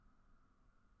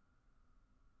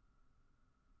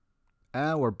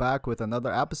And we're back with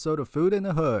another episode of Food in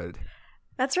the Hood.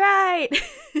 That's right.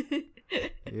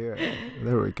 Yeah,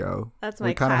 there we go. That's We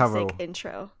my kind of have classic a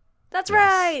intro. That's yes.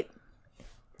 right.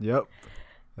 Yep.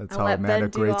 That's I'll how let Amanda Ben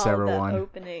do greets all everyone. the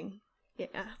opening. Yeah.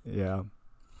 Yeah.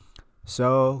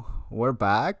 So we're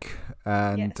back,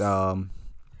 and Yes.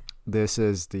 this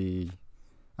is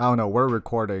I don't know. We're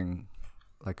recording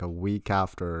like a week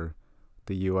after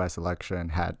the U.S. election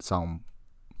had some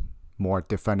more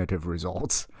definitive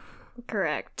results.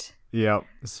 Correct. Yep.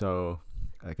 So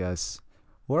I guess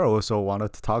we also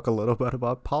wanted to talk a little bit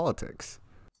about politics.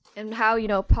 And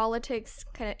how, politics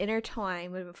kind of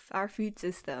intertwine with our food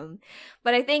system.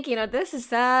 But I think, this is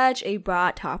such a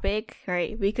broad topic,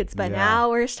 right? We could spend Yeah.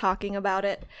 hours talking about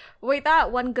it. We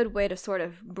thought one good way to sort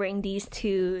of bring these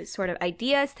two sort of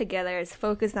ideas together is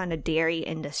focus on the dairy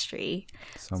industry.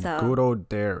 Some So- good old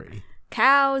dairy.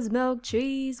 Cows, milk,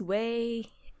 cheese, whey,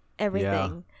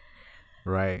 everything.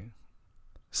 Right.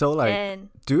 So, like, And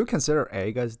do you consider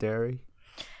egg as dairy?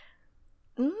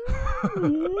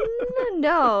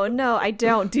 no, I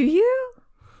don't. Do you?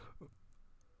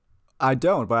 I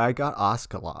don't, but I got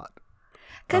asked a lot.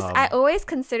 Because I always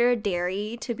consider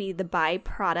dairy to be the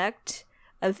byproduct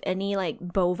of any like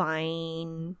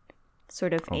bovine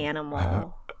sort of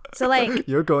animal. So like,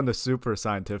 You're going the super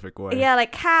scientific way. yeah,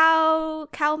 like cow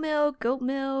milk, goat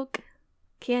milk,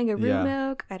 kangaroo Yeah.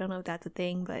 milk. I don't know if that's a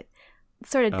thing, but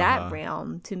sort of that Uh-huh.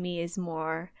 realm to me is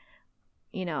more,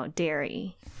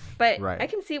 dairy. But Right. I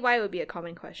can see why it would be a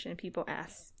common question people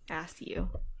ask you.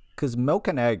 Because milk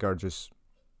and egg are just,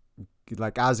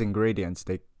 like, as ingredients,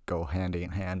 they go hand in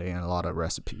hand in a lot of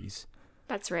recipes.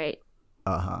 That's right.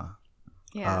 Uh-huh.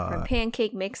 Yeah, from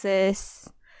pancake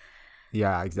mixes.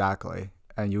 Yeah, exactly.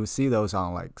 And you see those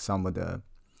on, like, some of the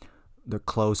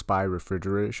close by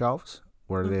refrigerator shelves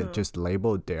where they just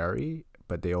label dairy,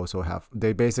 but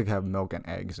they basically have milk and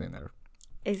eggs in there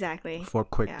Exactly. for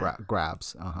quick Yeah.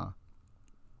 grabs. Uh-huh.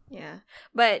 Yeah.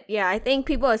 But yeah, I think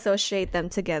people associate them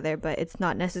together, but it's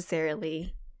not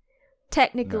necessarily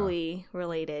technically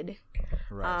related.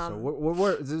 Right. So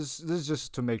we're this is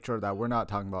just to make sure that we're not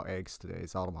talking about eggs today.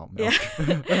 It's all about milk.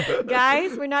 Yeah.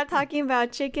 Guys, we're not talking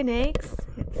about chicken eggs.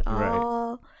 It's Right.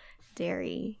 all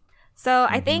dairy. So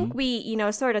I think we,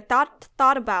 sort of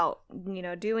thought about,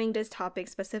 doing this topic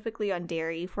specifically on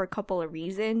dairy for a couple of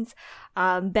reasons.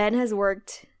 Ben has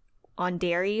worked on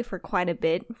dairy for quite a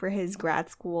bit for his grad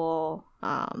school,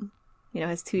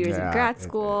 his 2 years of grad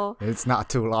school. It's not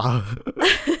too long.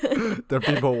 There are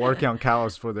people working on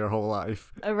cows for their whole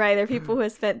life. Right, there are people who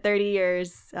have spent 30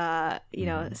 years,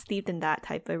 steeped in that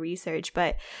type of research.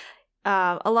 But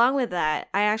along with that,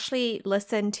 I actually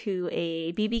listened to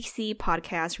a BBC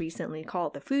podcast recently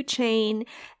called The Food Chain.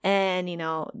 And,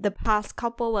 the past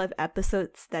couple of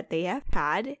episodes that they have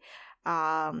had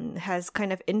has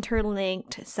kind of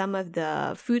interlinked some of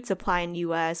the food supply in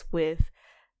U.S. with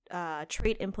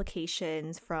trade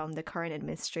implications from the current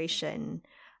administration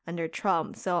under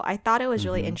Trump. So I thought it was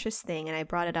really interesting, and I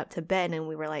brought it up to Ben, and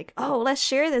we were like, "Oh, let's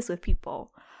share this with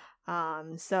people."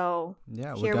 So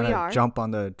Yeah, here we're we gonna are. jump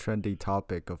on the trendy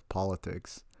topic of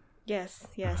politics. Yes,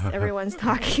 everyone's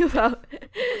talking about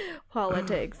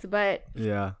politics, but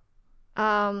Yeah.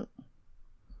 what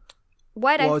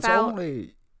Well, I it's found.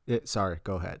 only. Sorry,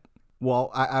 go ahead. Well,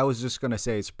 I was just gonna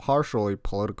say it's partially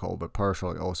political, but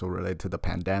partially also related to the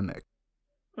pandemic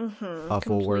of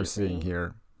what we're seeing Completely.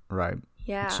 here, right?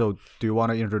 Yeah. So, do you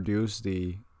want to introduce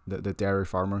the dairy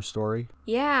farmer story?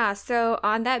 Yeah, so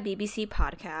on that BBC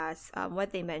podcast,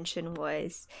 what they mentioned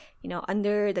was,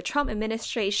 under the Trump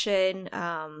administration,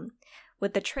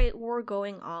 with the trade war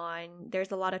going on, there's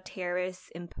a lot of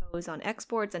tariffs imposed on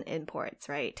exports and imports,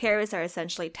 right? Tariffs are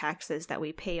essentially taxes that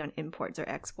we pay on imports or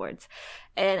exports.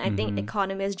 And I think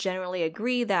economists generally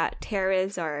agree that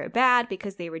tariffs are bad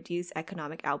because they reduce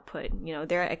economic output.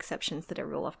 There are exceptions to the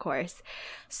rule, of course.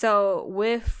 So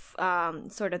with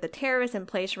sort of the tariffs in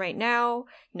place right now,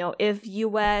 if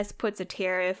U.S. puts a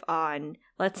tariff on,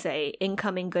 let's say,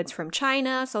 incoming goods from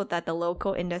China so that the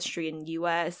local industry in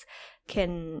U.S.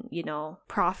 can,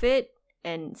 profit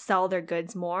and sell their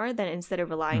goods more than instead of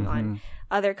relying on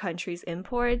other countries'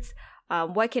 imports.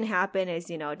 What can happen is,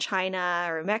 China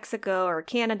or Mexico or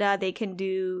Canada, they can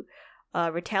do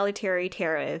a retaliatory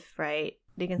tariff, right?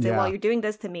 They can say, Yeah. well, you're doing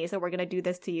this to me, so we're going to do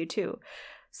this to you too.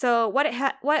 So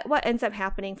what ends up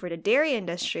happening for the dairy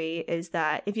industry is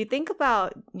that if you think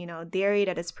about, dairy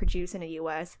that is produced in the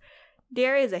U.S.,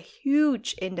 dairy is a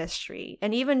huge industry.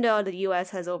 And even though the U.S.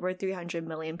 has over 300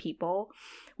 million people,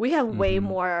 we have way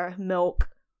more milk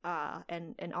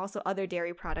and also other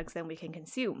dairy products than we can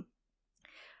consume.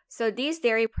 So these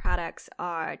dairy products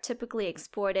are typically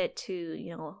exported to,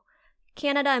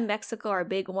 Canada and Mexico are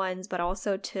big ones, but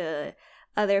also to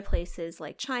other places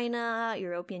like China,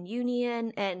 European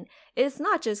Union, and it's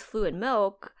not just fluid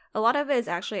milk. A lot of it is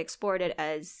actually exported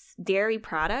as dairy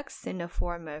products in the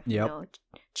form of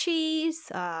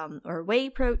cheese, or whey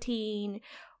protein,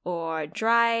 or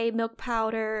dry milk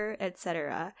powder,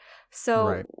 etc.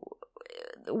 So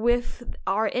with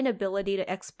our inability to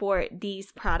export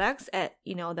these products at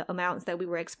the amounts that we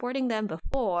were exporting them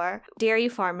before, dairy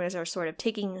farmers are sort of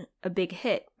taking a big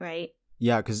hit, right?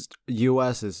 Yeah, because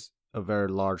U.S. is a very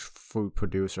large food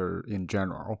producer in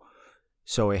general.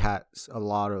 So it has a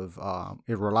lot of,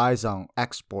 it relies on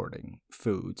exporting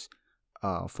foods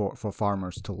for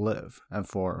farmers to live. And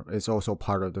it's also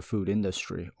part of the food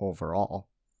industry overall.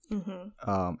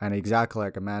 Mm-hmm. And exactly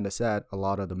like Amanda said, a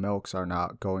lot of the milks are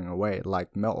not going away,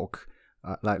 like milk,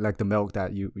 like the milk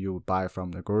that you buy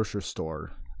from the grocery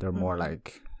store. They're more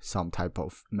like some type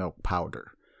of milk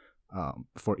powder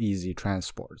for easy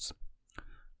transports.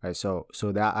 Right, so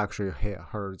that actually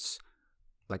hurts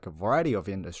like a variety of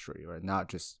industry, right? Not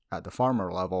just at the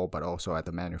farmer level, but also at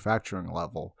the manufacturing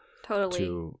level.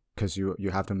 Totally. Because you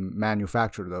have to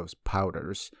manufacture those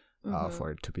powders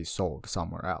for it to be sold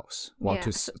somewhere else. Well,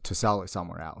 to sell it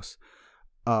somewhere else.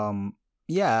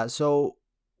 So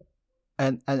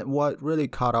and what really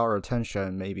caught our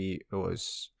attention, maybe it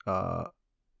was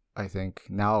I think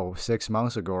now 6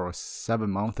 months ago or 7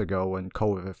 months ago when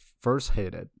COVID first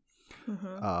hit it.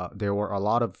 There were a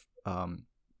lot of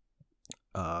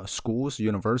schools,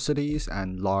 universities,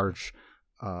 and large,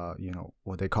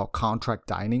 what they call contract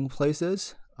dining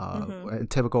places. A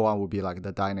typical one would be like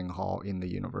the dining hall in the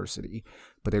university,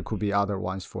 but there could be other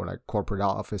ones for like corporate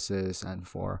offices and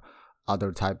for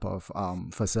other type of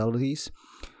facilities.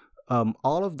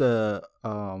 All of the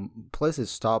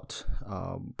places stopped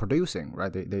producing,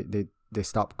 right? They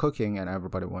stopped cooking and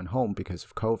everybody went home because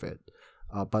of COVID.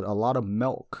 But a lot of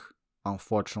milk,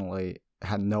 unfortunately,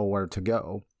 had nowhere to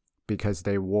go because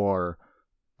they were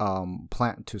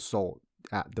planned to sold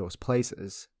at those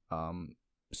places.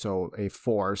 So it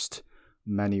forced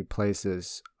many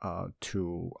places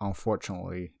to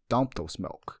unfortunately dump those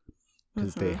milk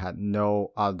because they had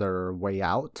no other way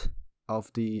out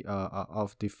of the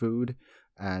food,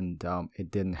 and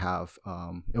it didn't have.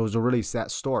 It was a really sad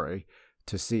story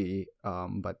to see,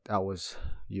 but that was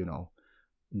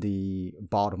the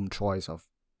bottom choice of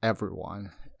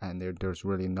everyone, and there's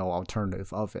really no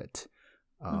alternative of it.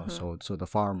 So the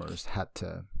farmers had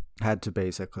to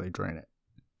basically drain it.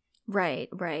 Right.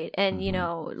 And,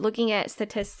 looking at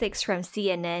statistics from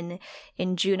CNN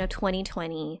in June of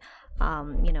 2020,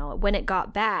 when it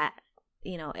got bad,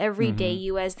 every day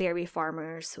U.S. dairy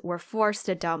farmers were forced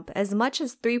to dump as much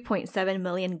as 3.7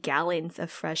 million gallons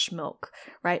of fresh milk,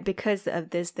 right? Because of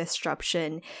this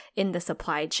disruption in the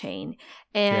supply chain.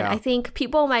 And I think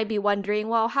people might be wondering,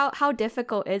 well, how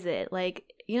difficult is it? Like,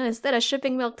 instead of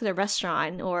shipping milk to the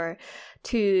restaurant or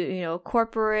to,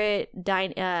 corporate,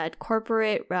 what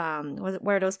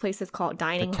are those places called?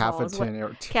 Dining halls?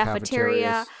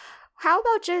 Cafeteria. How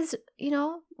about just,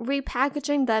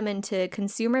 repackaging them into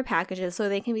consumer packages so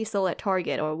they can be sold at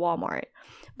Target or Walmart?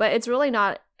 But it's really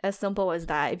not as simple as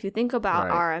that. If you think about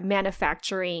our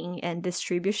manufacturing and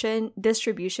distribution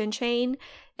chain,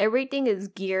 everything is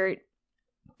geared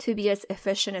to be as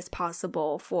efficient as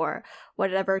possible for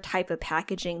whatever type of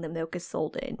packaging the milk is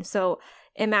sold in. So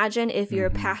imagine if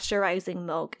you're pasteurizing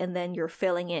milk and then you're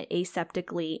filling it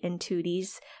aseptically into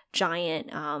these giant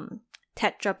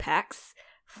Tetra Paks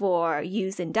for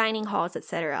use in dining halls,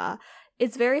 etc.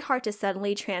 It's very hard to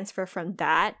suddenly transfer from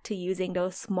that to using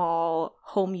those small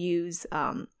home use,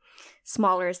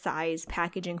 smaller size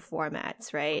packaging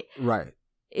formats, right? Right.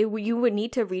 You would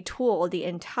need to retool the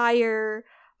entire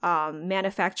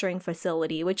manufacturing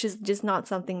facility, which is just not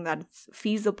something that's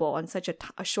feasible on such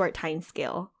a short time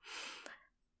scale.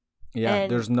 Yeah,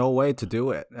 and there's no way to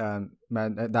do it.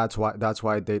 That's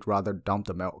why they'd rather dump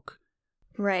the milk.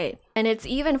 Right. And it's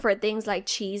even for things like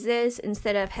cheeses,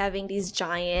 instead of having these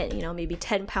giant, maybe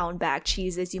 10-pound bag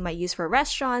cheeses you might use for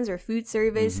restaurants or food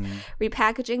service,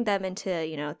 repackaging them into,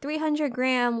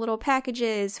 300-gram little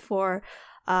packages for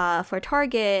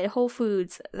Target, Whole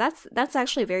Foods. That's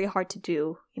actually very hard to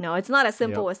do. It's not as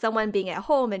simple as someone being at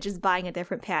home and just buying a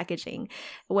different packaging.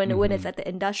 When it's at the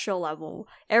industrial level,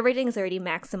 everything's already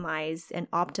maximized and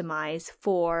optimized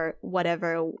for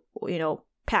whatever,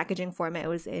 packaging format it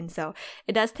was in. So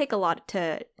it does take a lot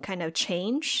to kind of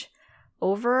change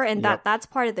over, and that's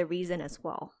part of the reason as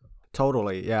well.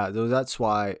 Totally, yeah. That's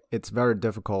why it's very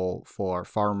difficult for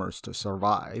farmers to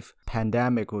survive.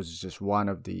 Pandemic was just one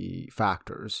of the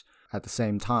factors. At the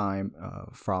same time,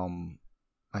 from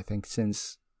I think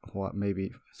since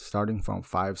maybe starting from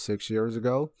 5-6 years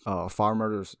ago,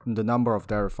 the number of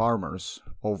dairy farmers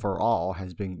overall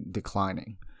has been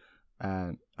declining.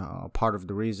 And part of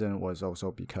the reason was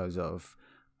also because of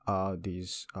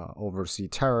these overseas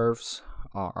tariffs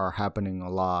are happening a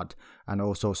lot, and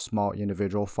also small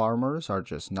individual farmers are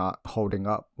just not holding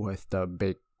up with the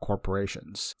big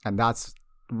corporations. And that's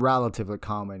relatively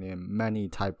common in many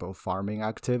type of farming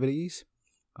activities.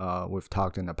 We've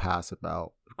talked in the past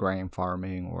about grain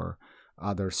farming or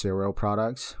other cereal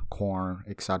products, corn,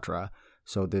 etc.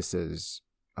 So this is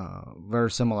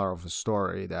very similar of a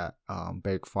story that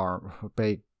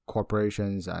big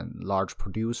corporations and large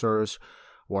producers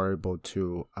were able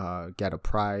to get a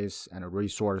price and a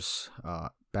resource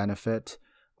benefit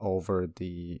over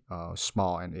the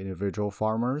small and individual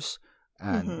farmers.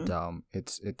 And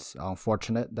it's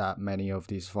unfortunate that many of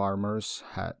these farmers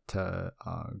had to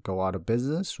go out of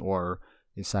business or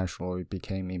essentially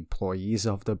became employees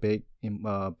of the big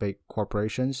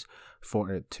corporations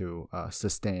for it to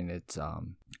sustain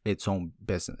its own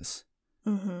business.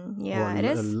 Yeah, it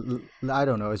is. I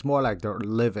don't know. It's more like they're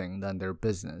living than their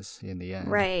business in the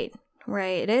end. Right.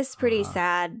 It is pretty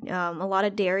sad. A lot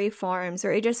of dairy farms,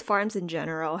 or just farms in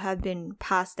general, have been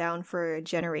passed down for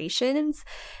generations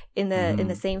in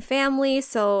the same family.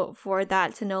 So for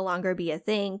that to no longer be a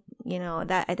thing,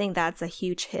 that I think that's a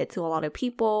huge hit to a lot of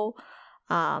people.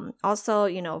 Also,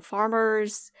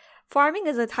 farming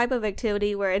is a type of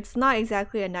activity where it's not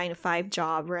exactly a 9-to-5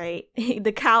 job, right?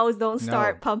 The cows don't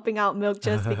start pumping out milk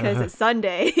just because it's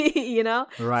Sunday,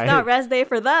 Right. It's not rest day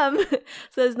for them.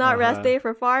 So it's not rest day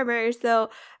for farmers. So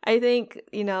I think,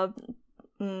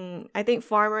 I think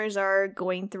farmers are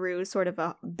going through sort of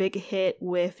a big hit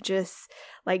with, just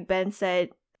like Ben said,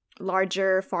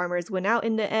 larger farmers win out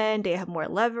in the end. They have more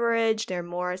leverage.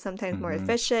 They're sometimes more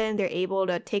efficient. They're able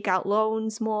to take out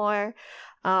loans more.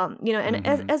 And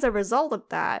as a result of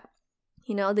that,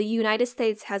 the United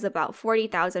States has about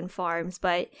 40,000 farms,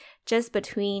 but just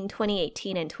between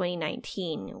 2018 and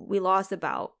 2019, we lost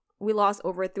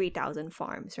over 3,000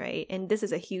 farms, right? And this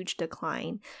is a huge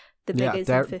decline. The biggest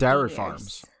in 15 dairy years.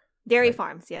 Farms. Dairy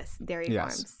farms, yes, dairy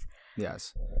farms.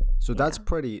 Yes. So that's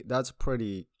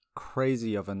pretty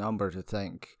crazy of a number to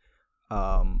think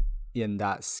in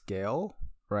that scale,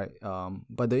 right?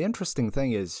 But the interesting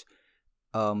thing is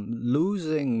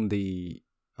losing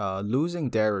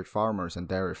dairy farmers and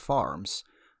dairy farms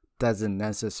doesn't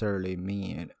necessarily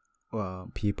mean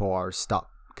people are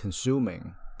stopped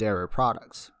consuming dairy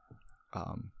products.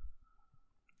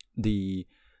 The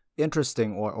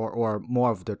interesting or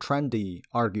more of the trendy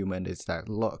argument is that,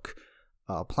 look,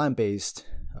 plant-based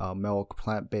milk,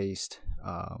 plant-based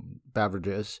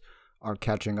beverages are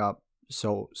catching up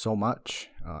so much.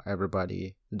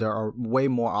 There are way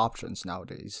more options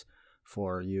nowadays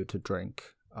for you to drink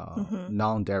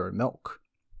non-dairy milk.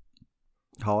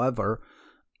 However,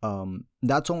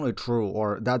 that's only true,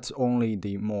 or that's only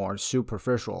the more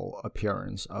superficial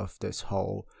appearance of this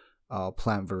whole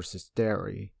plant versus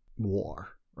dairy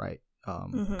war, right?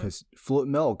 Because fluid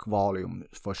milk volume,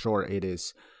 for sure, it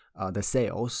is the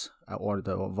sales or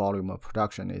the volume of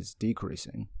production is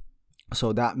decreasing.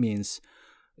 So that means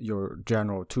your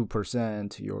general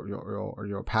 2%,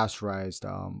 your pasteurized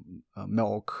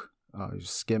milk,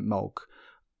 skim milk,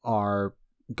 are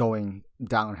going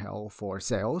downhill for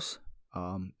sales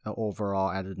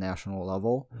overall at a national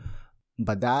level.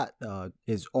 But that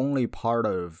is only part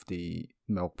of the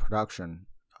milk production,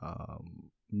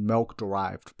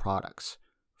 milk-derived products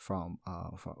from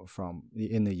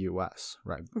in the U.S.,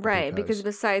 right? Right, because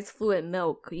besides fluid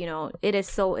milk, it is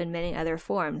sold in many other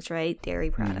forms, right? Dairy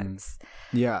products.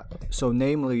 Yeah. So,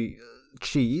 namely,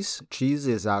 cheese. Cheese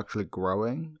is actually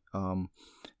growing. I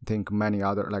think many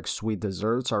other like sweet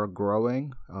desserts are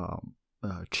growing.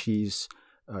 Cheese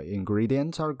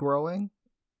ingredients are growing.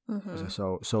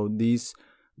 So these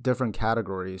different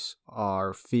categories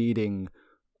are feeding.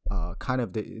 Kind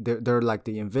of they're like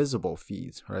the invisible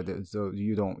feeds, right? So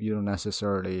you don't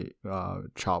necessarily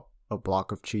chop a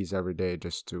block of cheese every day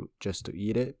just to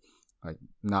eat it, like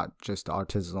not just the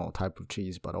artisanal type of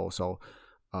cheese, but also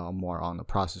more on the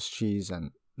processed cheese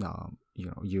and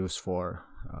used for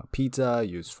pizza,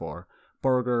 used for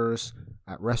burgers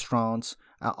at restaurants.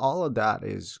 All of that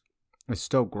is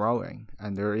still growing,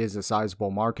 and there is a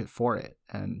sizable market for it,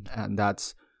 and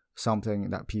that's something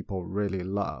that people really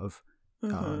love.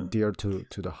 Dear to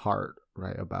the heart,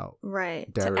 right? About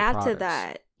right. Dairy to add products. to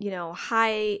that,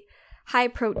 high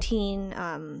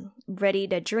protein, ready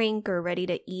to drink or ready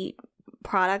to eat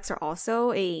products are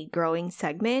also a growing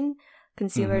segment.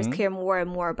 Consumers care more and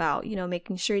more about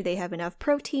making sure they have enough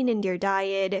protein in their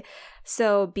diet.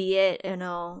 So be it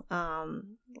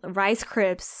Rice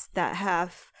Crisps that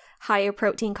have higher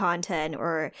protein content,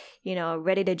 or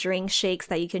ready to drink shakes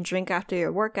that you can drink after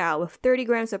your workout with 30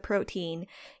 grams of protein,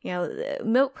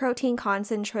 milk protein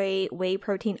concentrate, whey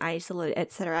protein isolate,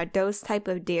 etc. Those type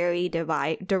of dairy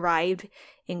derived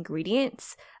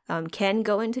ingredients can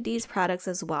go into these products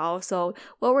as well. So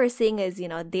what we're seeing is,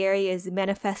 dairy is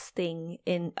manifesting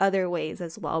in other ways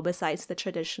as well besides the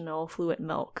traditional fluid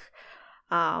milk.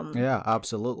 Yeah,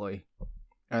 absolutely.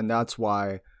 And that's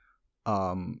why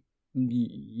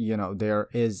there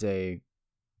is dairy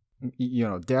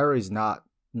is not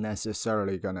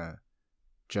necessarily gonna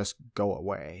just go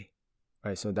away,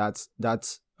 right? So that's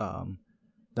a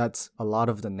lot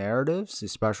of the narratives,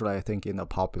 especially I think in the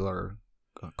popular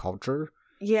culture.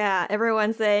 Yeah,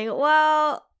 everyone's saying,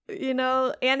 well,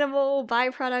 animal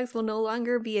byproducts will no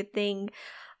longer be a thing.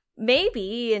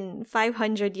 Maybe in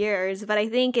 500 years, but I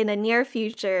think in the near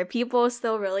future, people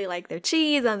still really like their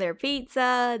cheese on their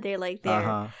pizza. They like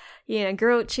their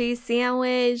grilled cheese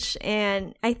sandwich.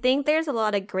 And I think there's a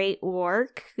lot of great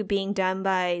work being done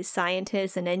by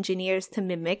scientists and engineers to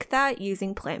mimic that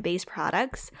using plant-based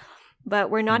products.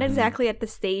 But we're not exactly at the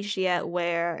stage yet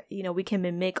where, we can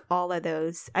mimic all of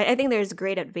those. I think there's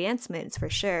great advancements for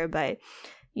sure, but,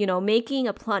 making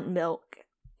a plant milk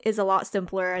is a lot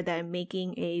simpler than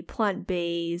making a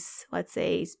plant-based, let's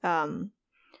say,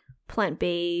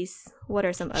 plant-based, what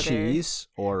are some other cheese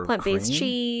or plant-based cream?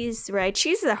 Cheese, right?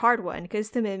 Cheese is a hard one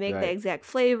because to mimic the exact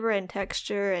flavor and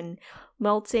texture and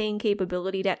melting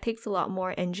capability, that takes a lot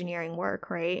more engineering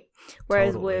work, right?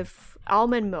 Whereas with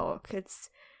almond milk, it's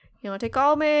take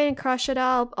almond, crush it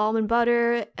up, almond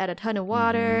butter, add a ton of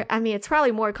water. I mean, it's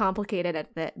probably more complicated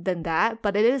than that,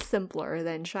 but it is simpler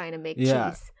than trying to make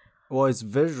cheese. Well, it's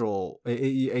visual.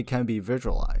 It can be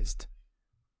visualized,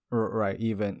 right?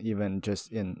 Even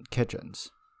just in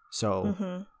kitchens.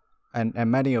 So,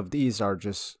 and many of these are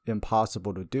just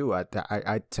impossible to do at that.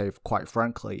 I'd say, quite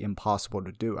frankly, impossible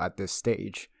to do at this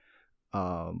stage.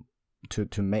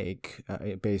 To make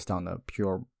based on a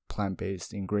pure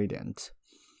plant-based ingredient.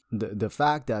 The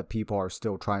fact that people are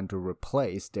still trying to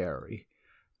replace dairy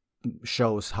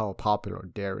shows how popular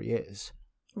dairy is.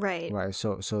 Right.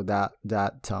 So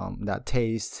that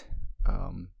taste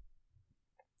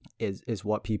is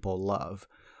what people love.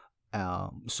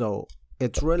 So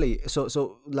it's really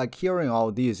so like hearing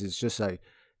all these is just like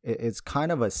it's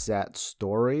kind of a sad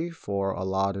story for a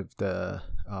lot of the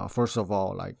first of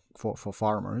all, like for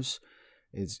farmers.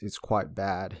 It's quite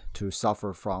bad to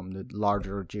suffer from the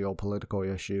larger geopolitical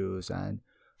issues, and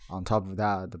on top of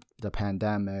that, the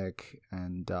pandemic,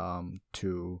 and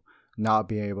to not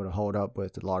be able to hold up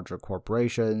with the larger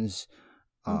corporations.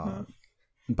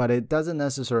 But it doesn't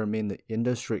necessarily mean the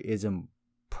industry isn't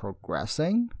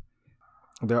progressing.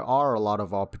 There are a lot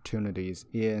of opportunities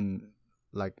in,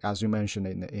 like as you mentioned,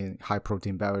 in high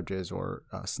protein beverages or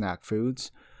snack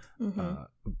foods.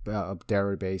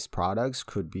 Dairy-based products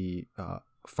could be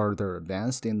further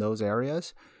advanced in those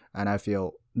areas, and I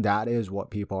feel that is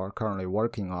what people are currently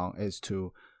working on, is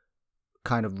to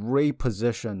kind of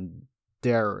reposition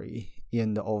dairy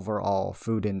in the overall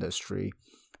food industry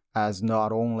as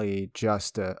not only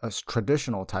just a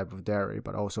traditional type of dairy,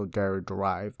 but also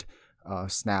dairy-derived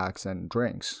snacks and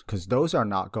drinks, because those are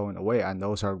not going away and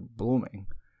those are blooming.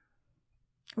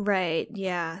 Right,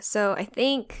 yeah. So I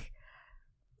think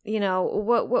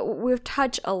what we've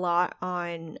touched a lot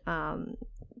on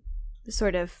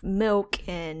sort of milk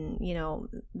and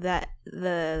that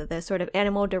the sort of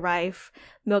animal derived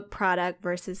milk product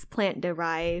versus plant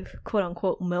derived quote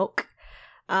unquote milk,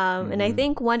 and I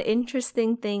think one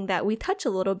interesting thing that we touched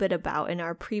a little bit about in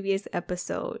our previous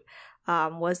episode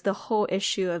was the whole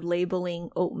issue of labeling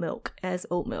oat milk as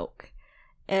oat milk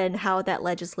and how that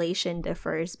legislation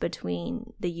differs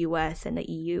between the US and the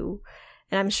EU.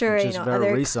 And I'm sure, just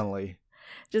very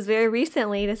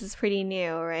recently, this is pretty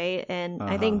new, right? And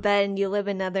I think, Ben, you live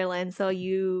in Netherlands, so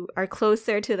you are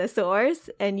closer to the source.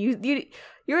 And you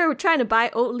were trying to buy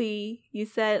Oatly, you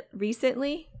said,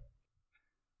 recently?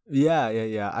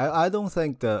 Yeah. I don't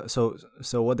think so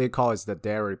what they call is the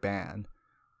dairy ban,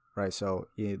 right? So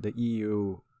the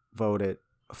EU voted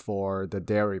for the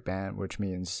dairy ban, which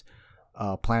means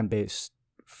plant-based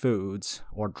foods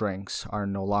or drinks are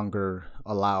no longer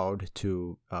allowed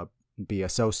to be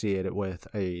associated with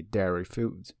a dairy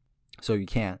food. So you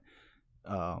can't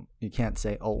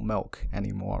say oat milk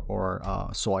anymore or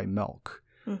soy milk.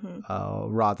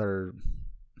 Rather,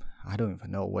 I don't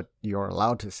even know what you're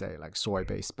allowed to say, like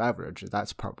soy-based beverage.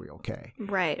 That's probably okay.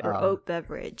 Right, or oat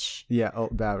beverage. Yeah,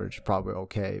 oat beverage probably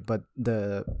okay. But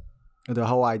the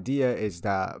whole idea is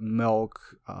that milk,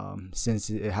 since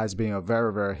it has been a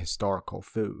very, very historical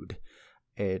food,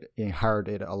 it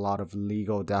inherited a lot of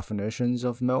legal definitions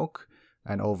of milk.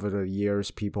 And over the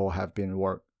years, people have been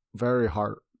worked very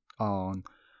hard on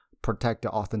protect the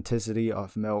authenticity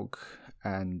of milk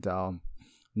and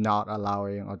not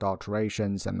allowing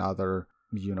adulterations and other,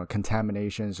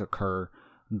 contaminations occur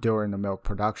during the milk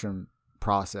production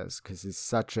process, because it's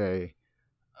such a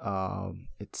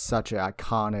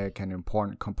iconic and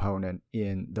important component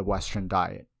in the Western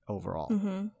diet overall.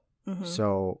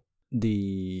 So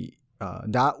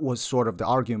that was sort of the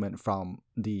argument from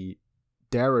the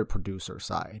dairy producer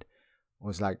side,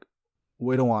 was like,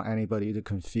 we don't want anybody to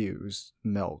confuse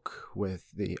milk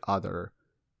with the other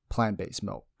plant-based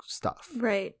milk stuff.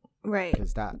 Right.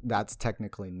 Because that's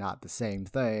technically not the same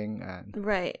thing. And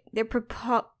right. They're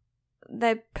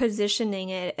positioning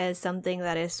it as something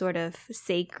that is sort of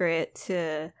sacred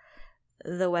to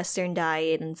the Western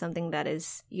diet and something that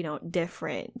is,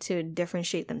 different, to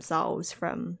differentiate themselves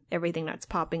from everything that's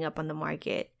popping up on the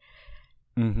market.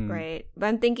 Right. But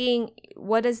I'm thinking,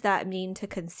 what does that mean to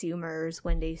consumers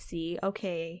when they see,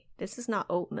 okay, this is not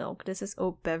oat milk, this is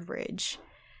oat beverage,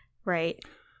 right?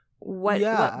 What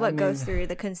goes through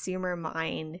the consumer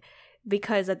mind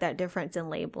because of that difference in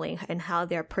labeling and how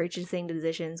their purchasing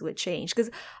decisions would change? Because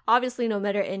obviously, no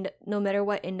matter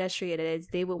what industry it is,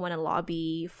 they would want to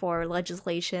lobby for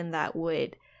legislation that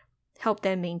would help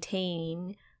them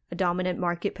maintain a dominant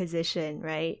market position,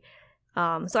 right?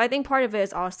 So I think part of it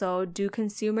is also, do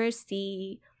consumers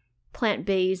see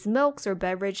plant-based milks or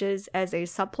beverages as a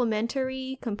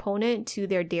supplementary component to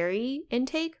their dairy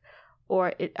intake,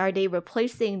 or are they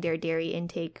replacing their dairy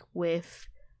intake with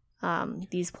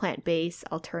these plant-based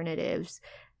alternatives?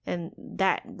 And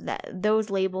that those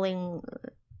labeling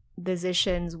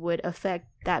decisions would affect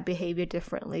that behavior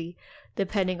differently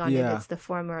depending on if it's the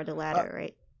former or the latter,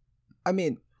 right? I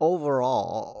mean,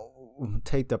 overall,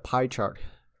 take the pie chart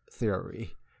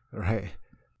theory, right?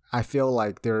 I feel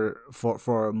like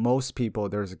for most people,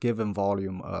 there's a given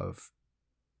volume of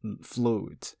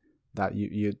fluid that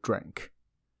you drink.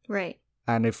 Right.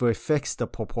 And if we fix the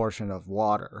proportion of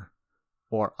water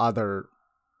or other,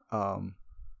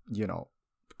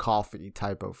 coffee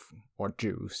type of, or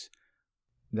juice,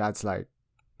 that's like,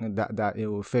 that it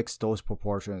will fix those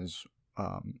proportions,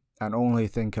 and only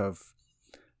think of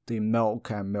the milk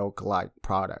and milk-like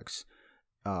products.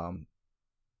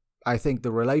 I think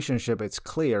the relationship, it's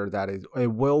clear that it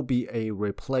will be a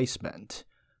replacement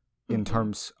in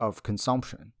terms of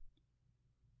consumption.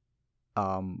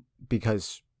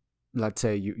 Because let's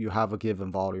say you have a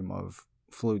given volume of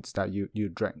fluids that you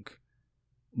drink.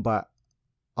 But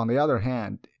on the other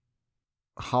hand,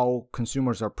 how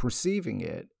consumers are perceiving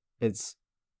it's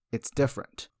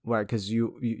different, right? Because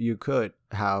you could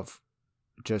have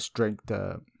just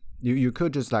you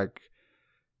could just like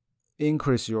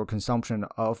increase your consumption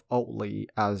of Oatly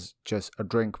as just a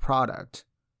drink product,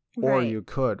 or Right. you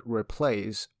could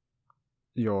replace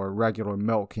your regular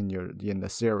milk in the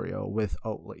cereal with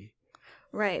Oatly.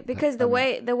 Right, because the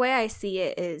way I see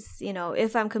it is,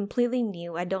 if I'm completely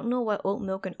new, I don't know what oat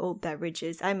milk and oat beverage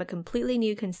is. I'm a completely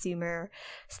new consumer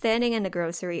standing in the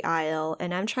grocery aisle,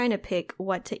 and I'm trying to pick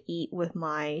what to eat with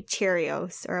my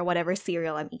Cheerios or whatever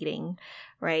cereal I'm eating,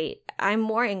 right? I'm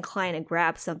more inclined to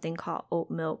grab something called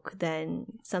oat milk than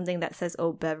something that says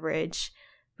oat beverage,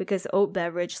 because oat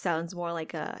beverage sounds more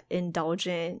like a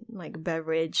indulgent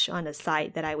beverage on a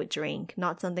side that I would drink,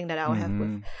 not something that I would have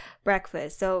with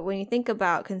breakfast. So when you think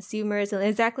about consumers, and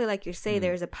exactly like you say,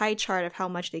 there's a pie chart of how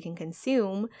much they can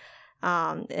consume.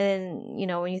 And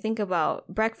when you think about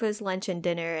breakfast, lunch, and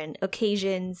dinner and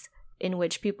occasions in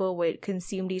which people would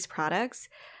consume these products,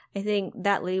 I think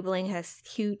that labeling has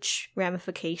huge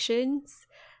ramifications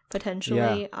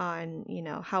potentially on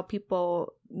how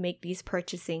people make these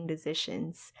purchasing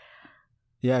decisions.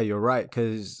 Yeah, you're right,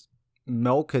 because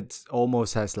milk, it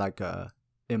almost has like a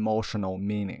emotional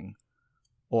meaning,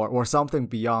 or something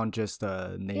beyond just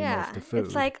the name of the food.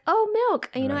 It's like, oh, milk,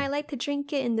 Right. I like to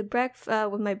drink it in the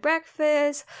with my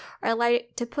breakfast, or I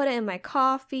like to put it in my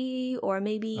coffee, or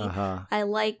maybe I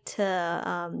like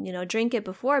to drink it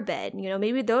before bed.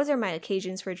 Maybe those are my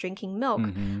occasions for drinking milk.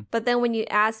 But then when you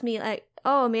ask me like,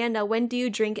 oh, Amanda, when do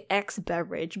you drink X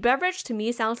beverage? Beverage to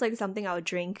me sounds like something I would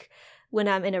drink when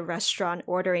I'm in a restaurant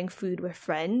ordering food with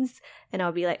friends, and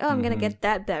I'll be like, oh, I'm going to get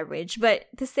that beverage. But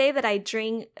to say that I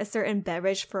drink a certain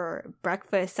beverage for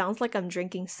breakfast sounds like I'm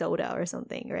drinking soda or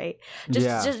something, right?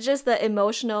 Just the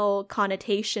emotional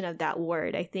connotation of that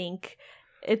word. I think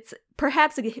it's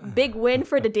perhaps a big win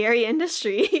for the dairy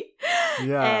industry.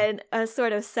 And a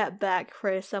sort of setback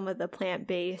for some of the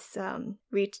plant-based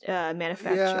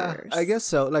manufacturers. Yeah, I guess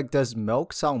so. Like, does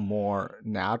milk sound more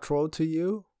natural to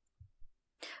you?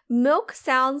 Milk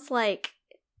sounds like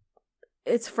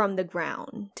it's from the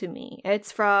ground to me.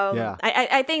 It's from Yeah.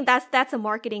 I think that's a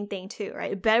marketing thing too,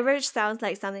 right? Beverage sounds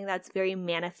like something that's very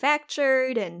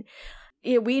manufactured, and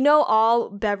we know all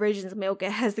beverage and milk,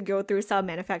 it has to go through some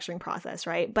manufacturing process,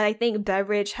 right? But I think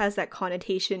beverage has that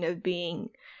connotation of being,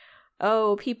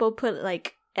 oh, people put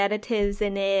like additives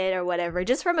in it or whatever,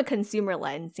 just from a consumer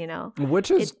lens, you know? Which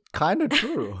is kind of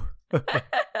true.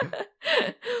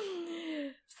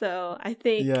 So I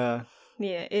think, Yeah.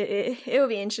 it will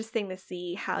be interesting to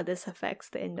see how this affects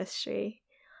the industry.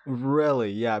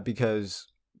 Really, yeah, because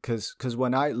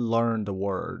when I learned the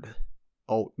word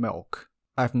oat milk,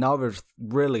 I've never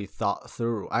really thought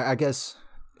through. I guess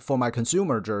for my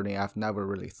consumer journey, I've never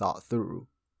really thought through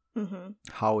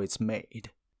how it's made,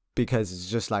 because it's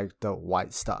just like the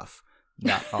white stuff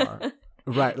that are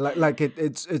right, like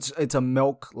it's a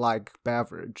milk like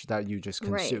beverage that you just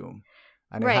consume,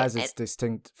 and it has its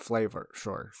distinct flavor.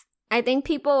 Sure. I think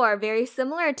people are very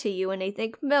similar to you when they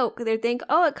think milk. They think,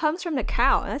 oh, it comes from the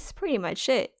cow. That's pretty much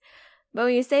it. But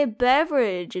when you say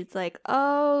beverage, it's like,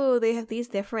 oh, they have these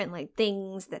different like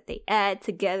things that they add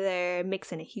together,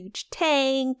 mix in a huge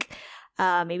tank.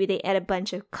 Maybe they add a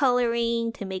bunch of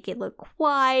coloring to make it look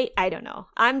white. I don't know.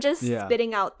 I'm just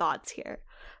spitting out thoughts here.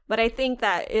 But I think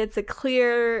that it's a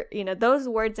clear, those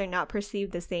words are not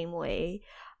perceived the same way.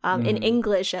 In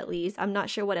English, at least. I'm not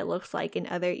sure what it looks like in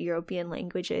other European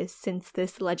languages since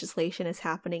this legislation is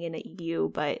happening in the EU,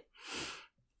 but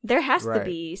there has to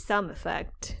be some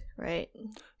effect, right?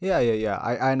 Yeah.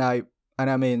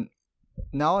 I mean,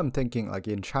 now I'm thinking like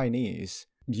in Chinese,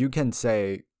 you can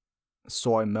say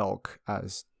soy milk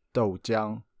as 豆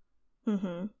浆,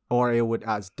 or it would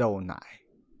as 豆奶.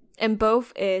 And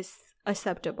both is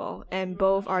acceptable, and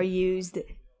both are used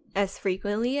as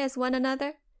frequently as one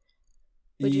another.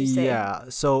 Would you say? Yeah.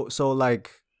 So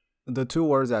like the two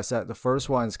words I said, the first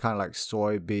one is kind of like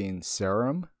soybean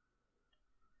serum.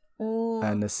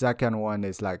 And the second one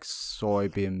is like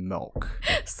soybean milk.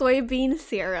 Soybean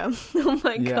serum. Oh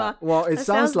my god. Well, it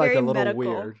sounds like a little medical.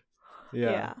 weird.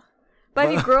 Yeah. But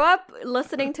if you grow up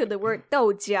listening to the word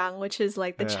豆浆, which is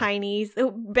like the Chinese,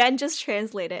 Ben just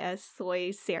translated as soy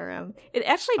serum. It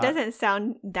actually doesn't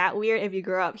sound that weird if you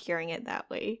grow up hearing it that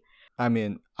way. I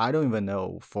mean, I don't even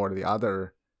know for the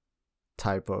other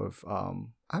type of,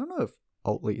 I don't know if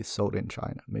Oatly is sold in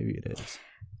China. Maybe it is.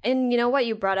 And you know what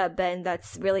you brought up, Ben,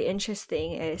 that's really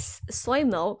interesting is soy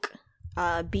milk,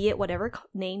 be it whatever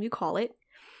name you call it,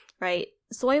 right?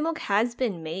 Soy milk has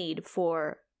been made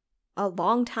for a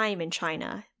long time in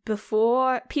China.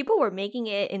 Before, people were making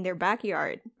it in their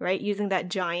backyard, right? Using that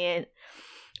giant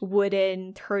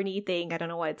wooden turny thing. I don't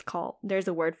know what it's called. There's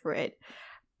a word for it.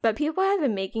 But people have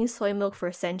been making soy milk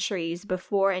for centuries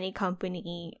before any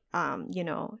company,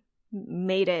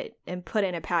 made it and put it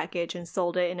in a package and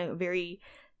sold it in a very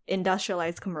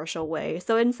industrialized commercial way.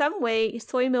 So in some way,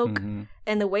 soy milk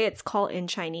and the way it's called in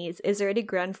Chinese is already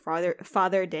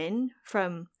grandfathered in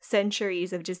from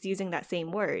centuries of just using that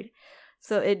same word.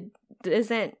 So it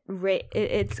isn't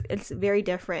it's very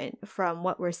different from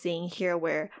what we're seeing here,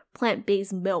 where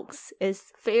plant-based milks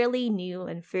is fairly new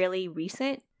and fairly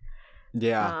recent.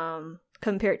 Yeah.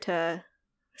 Compared to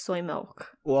soy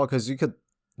milk. Well, because you could,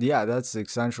 that's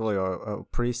essentially a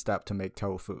pre-step to make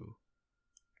tofu.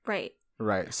 Right.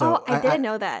 Right. So I didn't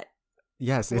know that.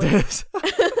 Yes, it is.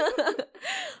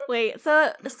 Wait,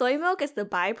 so soy milk is the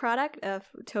byproduct of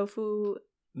tofu?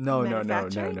 No.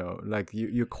 Like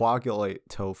you coagulate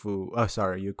tofu.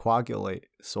 You coagulate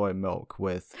soy milk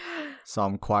with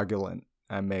some coagulant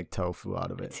and make tofu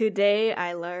out of it. Today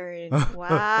I learned.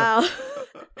 Wow.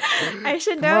 I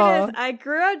should know this. I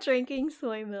grew up drinking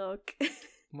soy milk.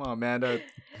 Come on, Amanda.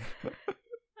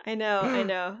 I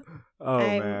know. Oh,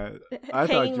 man. I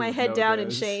hanging my head down in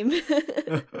shame.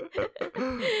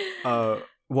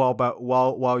 Well, but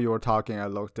while you were talking, I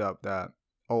looked up that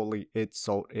Oatly, it's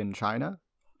sold in China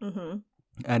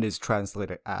and is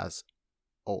translated as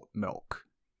oat milk.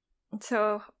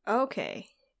 So, okay.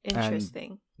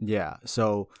 Interesting. And,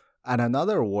 so, and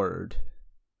another word,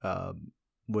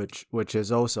 which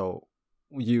is also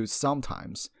used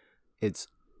sometimes, it's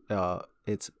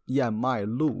燕麦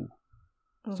露.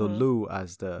 So Lu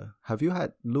as the, have you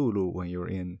had Lulu when you were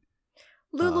in?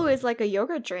 Lulu is like a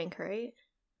yogurt drink, right?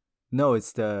 No,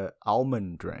 it's the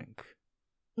almond drink.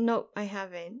 No, I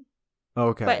haven't.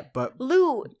 Okay, but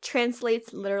Lu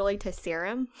translates literally to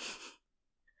serum.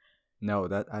 No,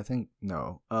 I think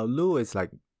no. Lu is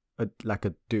like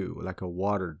a dew, like a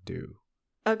water dew.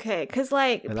 Okay, because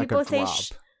like people say.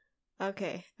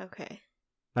 Okay.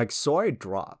 Like soy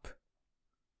drop.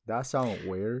 That sounds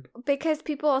weird. Because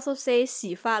people also say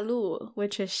洗发露,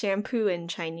 which is shampoo in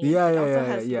Chinese. Yeah, It yeah, also yeah,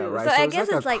 has yeah, lube. right. So I it's guess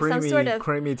it's like creamy, some sort of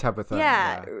creamy type of thing.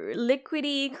 yeah,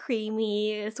 liquidy,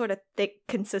 creamy, sort of thick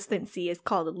consistency is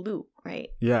called a lube, right?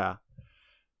 Yeah.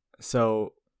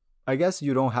 So I guess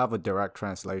you don't have a direct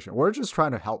translation. We're just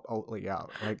trying to help Oatly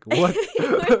out. Like what?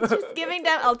 We're just giving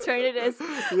them alternatives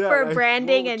for like,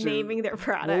 branding and naming their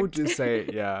product. We'll just say,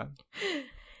 yeah,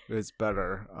 it's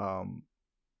better.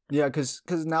 Yeah, because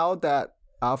now that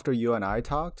after you and I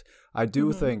talked, I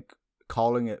do think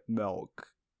calling it milk,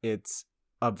 it's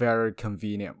a very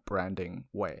convenient branding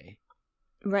way.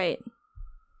 Right.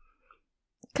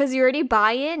 Because you already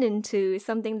buy into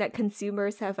something that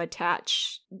consumers have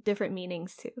attached different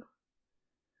meanings to.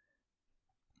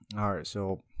 All right,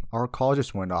 so our call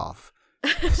just went off.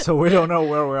 So we don't know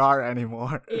where we are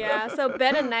anymore. Yeah, so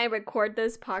Ben and I record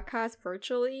this podcast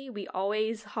virtually. We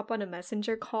always hop on a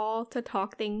messenger call to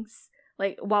talk things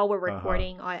like while we're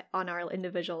recording on our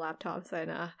individual laptops,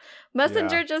 and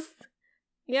messenger just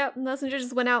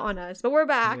went out on us, but we're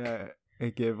back. Yeah,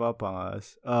 it gave up on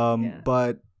us.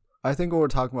 But I think we were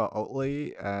talking about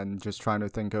Oatly and just trying to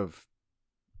think of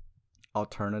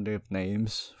alternative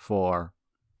names for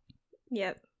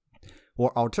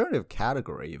or alternative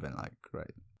category even, like,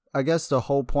 right? I guess the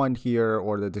whole point here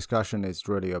or the discussion is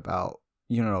really about,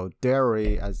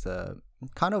 dairy as a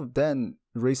kind of then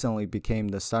recently became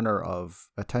the center of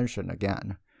attention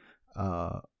again.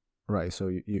 Right, so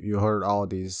you heard all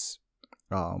these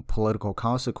political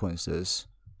consequences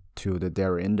to the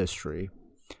dairy industry,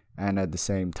 and at the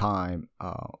same time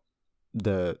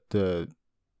the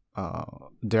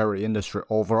dairy industry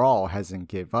overall hasn't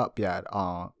give up yet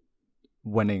on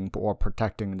winning or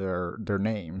protecting their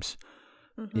names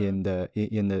in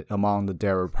the among the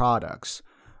dairy products.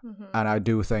 And I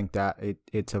do think that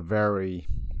it's a very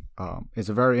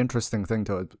interesting thing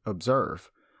to observe,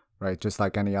 right? Just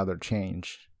like any other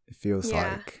change, it feels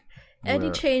like any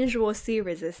change will see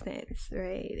resistance,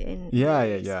 right? In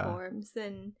forms,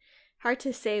 and hard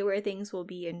to say where things will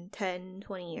be in 10,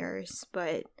 20 years,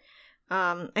 but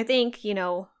I think,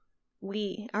 are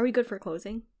we good for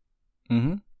closing?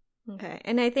 Okay.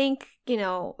 And I think,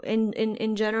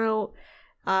 in general,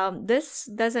 this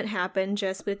doesn't happen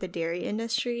just with the dairy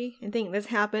industry. I think this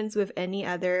happens with any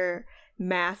other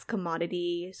mass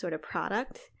commodity sort of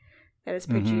product that is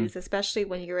produced, especially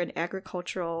when you're in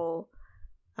agricultural,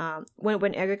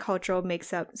 when agricultural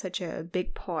makes up such a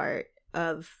big part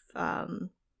of,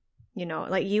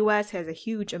 like US has a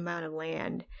huge amount of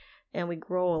land and we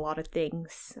grow a lot of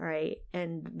things, right?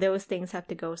 And those things have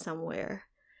to go somewhere.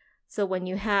 So when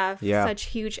you have such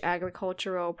huge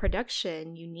agricultural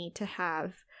production, you need to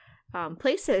have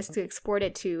places to export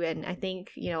it to. And I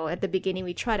think, at the beginning,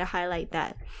 we try to highlight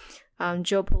that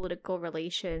geopolitical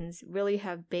relations really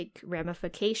have big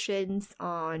ramifications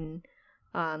on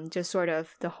just sort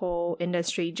of the whole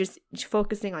industry, just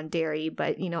focusing on dairy.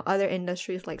 But, other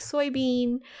industries like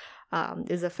soybean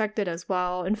is affected as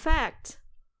well. In fact,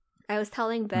 I was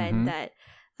telling Ben that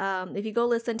if you go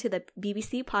listen to the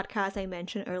BBC podcast I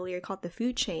mentioned earlier called The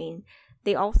Food Chain,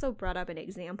 they also brought up an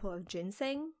example of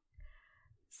ginseng.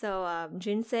 So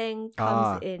ginseng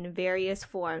comes in various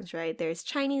forms, right? There's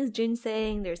Chinese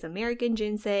ginseng, there's American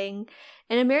ginseng.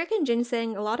 And American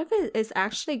ginseng, a lot of it is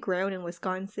actually grown in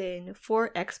Wisconsin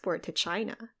for export to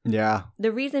China. Yeah.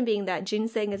 The reason being that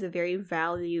ginseng is a very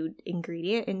valued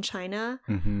ingredient in China.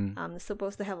 It's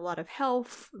supposed to have a lot of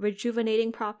health,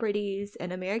 rejuvenating properties,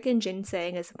 and American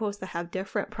ginseng is supposed to have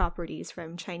different properties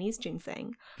from Chinese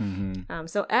ginseng.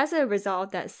 So as a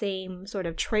result, that same sort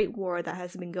of trade war that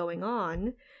has been going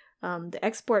on, the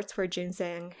exports for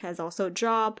ginseng has also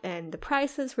dropped, and the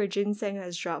prices for ginseng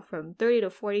has dropped from $30 to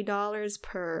 $40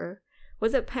 per,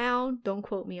 was it pound? Don't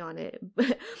quote me on it,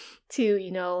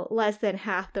 to, less than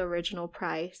half the original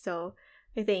price. So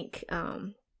I think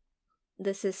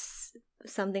this is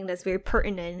something that's very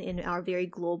pertinent in our very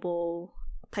global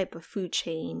type of food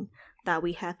chain that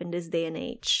we have in this day and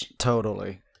age.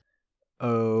 Totally.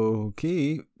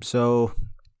 Okay, so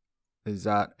is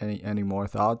that any more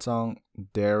thoughts on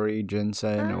dairy,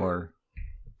 ginseng, or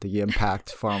the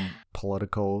impact from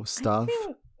political stuff?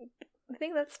 I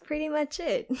think that's pretty much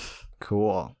it.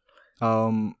 Cool.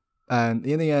 And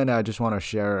in the end, I just want to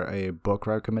share a book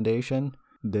recommendation.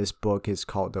 This book is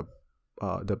called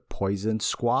The Poison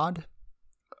Squad.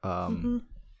 I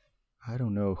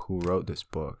don't know who wrote this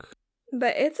book,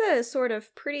 but it's a sort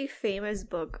of pretty famous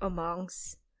book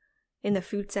in the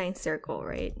food science circle,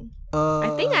 right?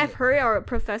 I think I've heard our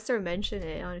professor mention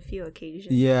it on a few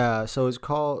occasions. Yeah, so it's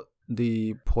called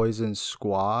The Poison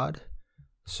Squad.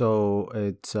 So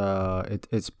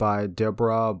it's by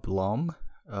Deborah Blum.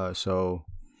 So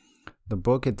The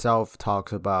book itself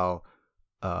talks about,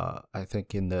 I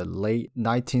think in the late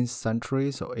 19th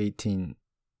century, so 18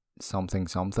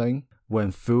 something,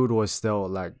 when food was still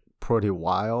like pretty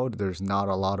wild, there's not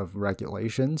a lot of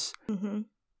regulations.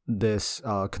 This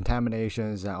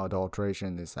contaminations and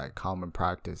adulteration is like common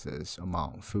practices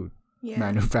among food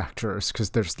manufacturers,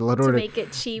 because there's literally to make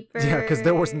it cheaper. Yeah, because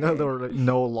there was literally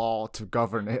no law to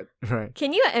govern it, right?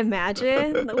 Can you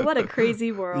imagine? What a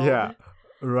crazy world. Yeah,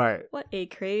 right. What a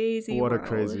crazy What world. a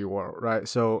crazy world, right?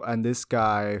 So, and this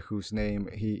guy whose name,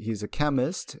 he's a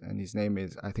chemist, and his name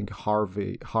is, I think,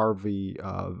 Harvey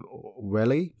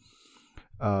Welly.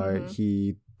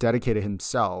 He dedicated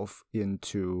himself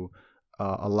into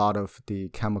a lot of the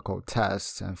chemical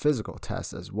tests and physical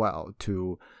tests as well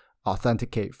to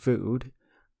authenticate food,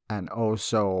 and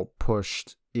also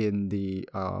pushed in the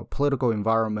political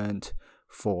environment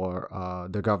for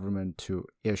the government to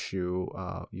issue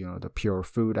the Pure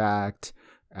Food Act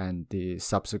and the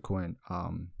subsequent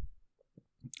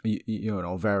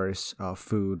various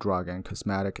Food, Drug, and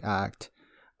Cosmetic Act,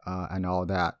 and all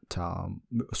that,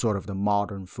 sort of the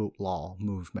modern food law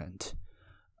movement.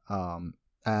 And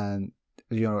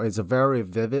it's a very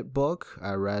vivid book.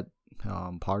 I read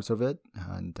parts of it,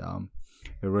 and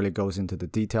it really goes into the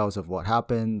details of what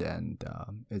happened, and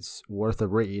it's worth a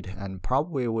read, and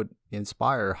probably would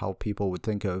inspire how people would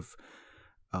think of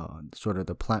sort of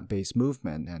the plant-based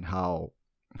movement, and how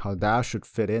that should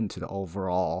fit into the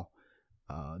overall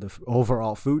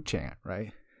food chain,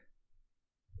 right?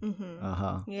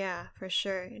 Yeah, for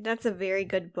sure. That's a very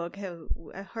good book.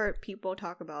 I've heard people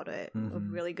talk about it with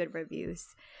really good reviews.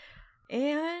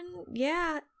 And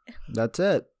yeah, that's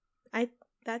it.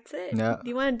 That's it. Yeah. Do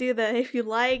you want to do the, if you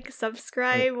like,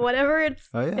 subscribe, whatever it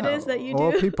is that you do?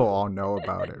 Well, people all know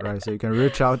about it, right? So you can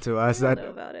reach out to us at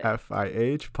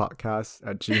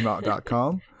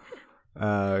fihpodcast@gmail.com.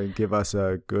 Give us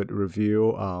a good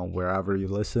review wherever you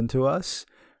listen to us.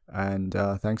 And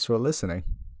thanks for listening.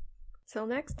 Till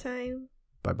next time.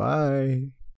 Bye-bye.